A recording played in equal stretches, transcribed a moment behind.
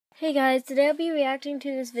Hey guys, today I'll be reacting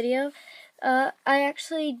to this video. I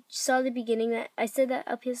actually saw the beginning that I said that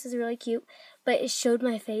LPS is really cute, but it showed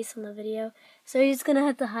my face on the video, so you're just gonna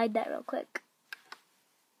have to hide that real quick.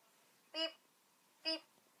 Beep, beep,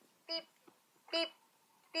 beep, beep,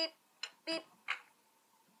 beep, beep.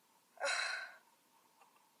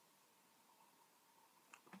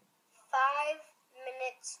 5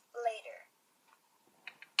 minutes later.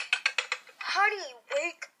 Honey,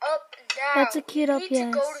 wake up now. That's a cute You need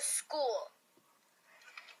to go to LPS. school.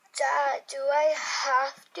 Dad, do I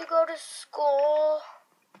have to go to school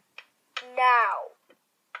now?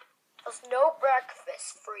 There's no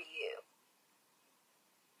breakfast for you.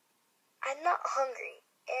 I'm not hungry.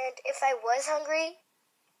 And if I was hungry,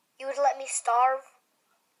 you would let me starve?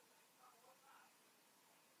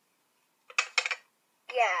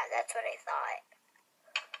 Yeah, that's what I thought.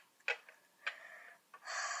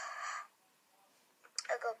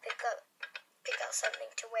 I'll go pick out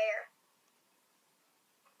something to wear.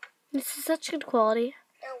 This is such good quality.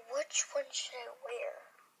 Now, which one should I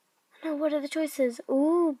wear? No, what are the choices?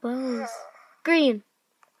 Ooh, bows. Green.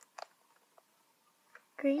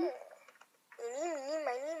 Green? Eeny, meeny,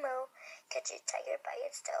 miny, moe. Catch a tiger by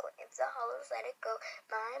its toe. If the hollows let it go.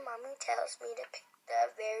 My mommy tells me to pick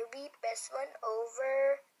the very best one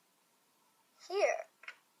over here.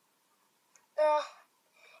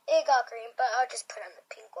 It got green, but I'll just put on the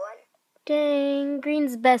pink one. Dang,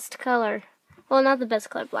 green's best color. Well, not the best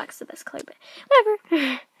color, black's the best color, but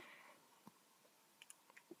whatever.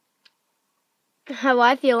 How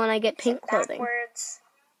I feel when I get pink clothing. Backwards.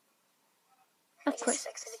 Of course. Just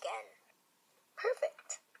fix it again.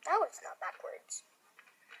 Perfect. Now it's not backwards.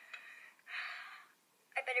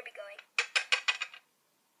 I better be going.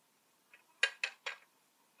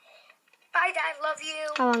 Bye, Dad. Love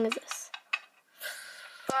you. How long is this?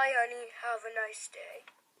 Bye, honey. Have a nice day.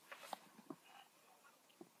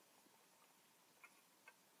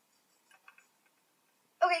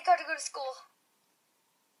 Okay, gotta go to school.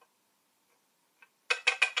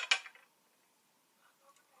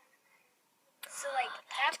 So,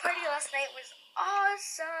 that party last night was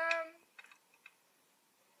awesome.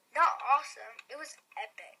 Not awesome. It was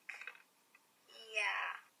epic.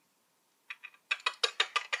 Yeah.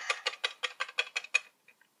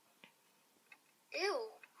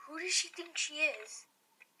 Ew. Who does she think she is?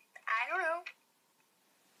 I don't know.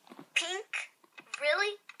 Pink?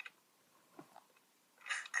 Really?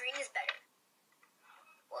 Green is better.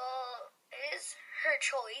 Well, it is her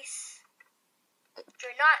choice.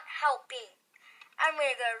 You're not helping. I'm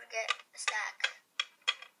gonna go get a snack.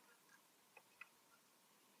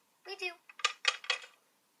 We do.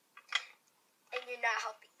 And you're not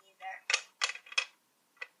helping either.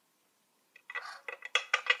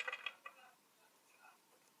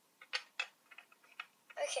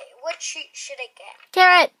 Okay, what treat should I get?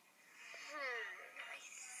 Carrot. I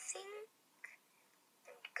think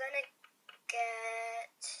I'm gonna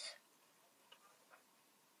get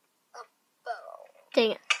a bow.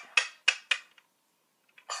 Dang it.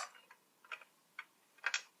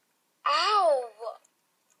 Ow!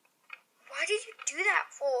 Why did you do that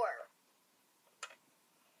for?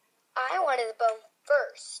 I wanted the bone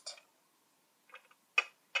first.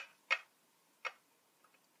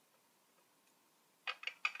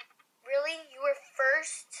 Really? You were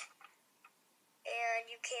first? And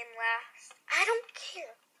you came last? I don't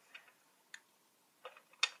care.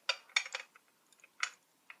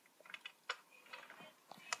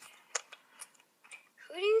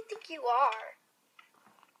 Who do you think you are?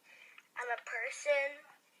 I'm a person?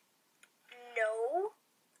 No.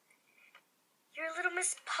 You're little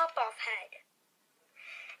Miss Pop-Off Head.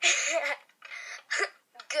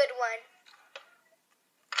 Good one.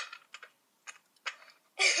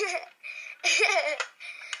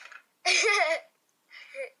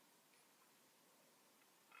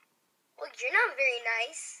 Well, you're not very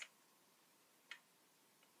nice.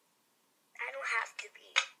 I don't have to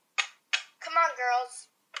be. Come on, girls.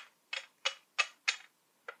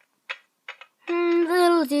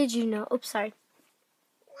 Little did you know. Oops, sorry.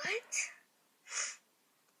 What?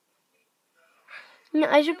 No,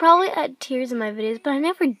 I should probably add tears in my videos, but I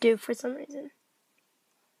never do for some reason.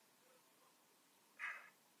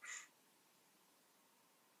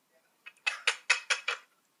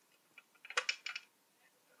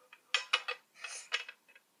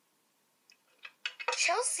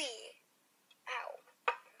 Chelsea.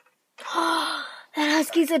 Ow. That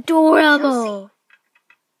husky's adorable. Chelsea.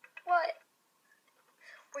 What?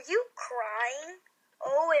 Were you crying?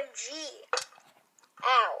 OMG.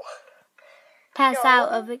 Ow. Pass No. out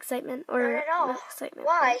of excitement or Not at all. not excitement.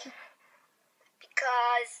 Why?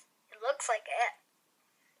 Because it looks like it.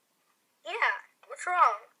 Yeah. What's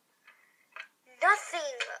wrong?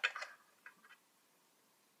 Nothing.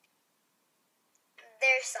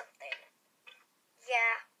 There's something.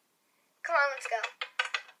 Yeah. Come on, let's go.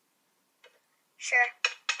 Sure.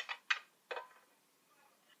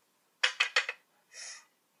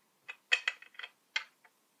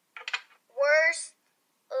 Worst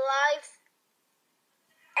life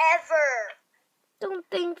ever. Don't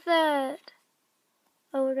think that.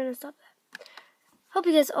 Oh, we're gonna stop that. Hope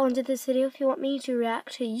you guys all enjoyed this video. If you want me to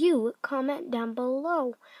react to you, comment down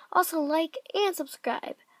below. Also, like and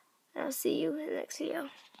subscribe. And I'll see you in the next video.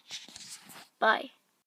 Bye.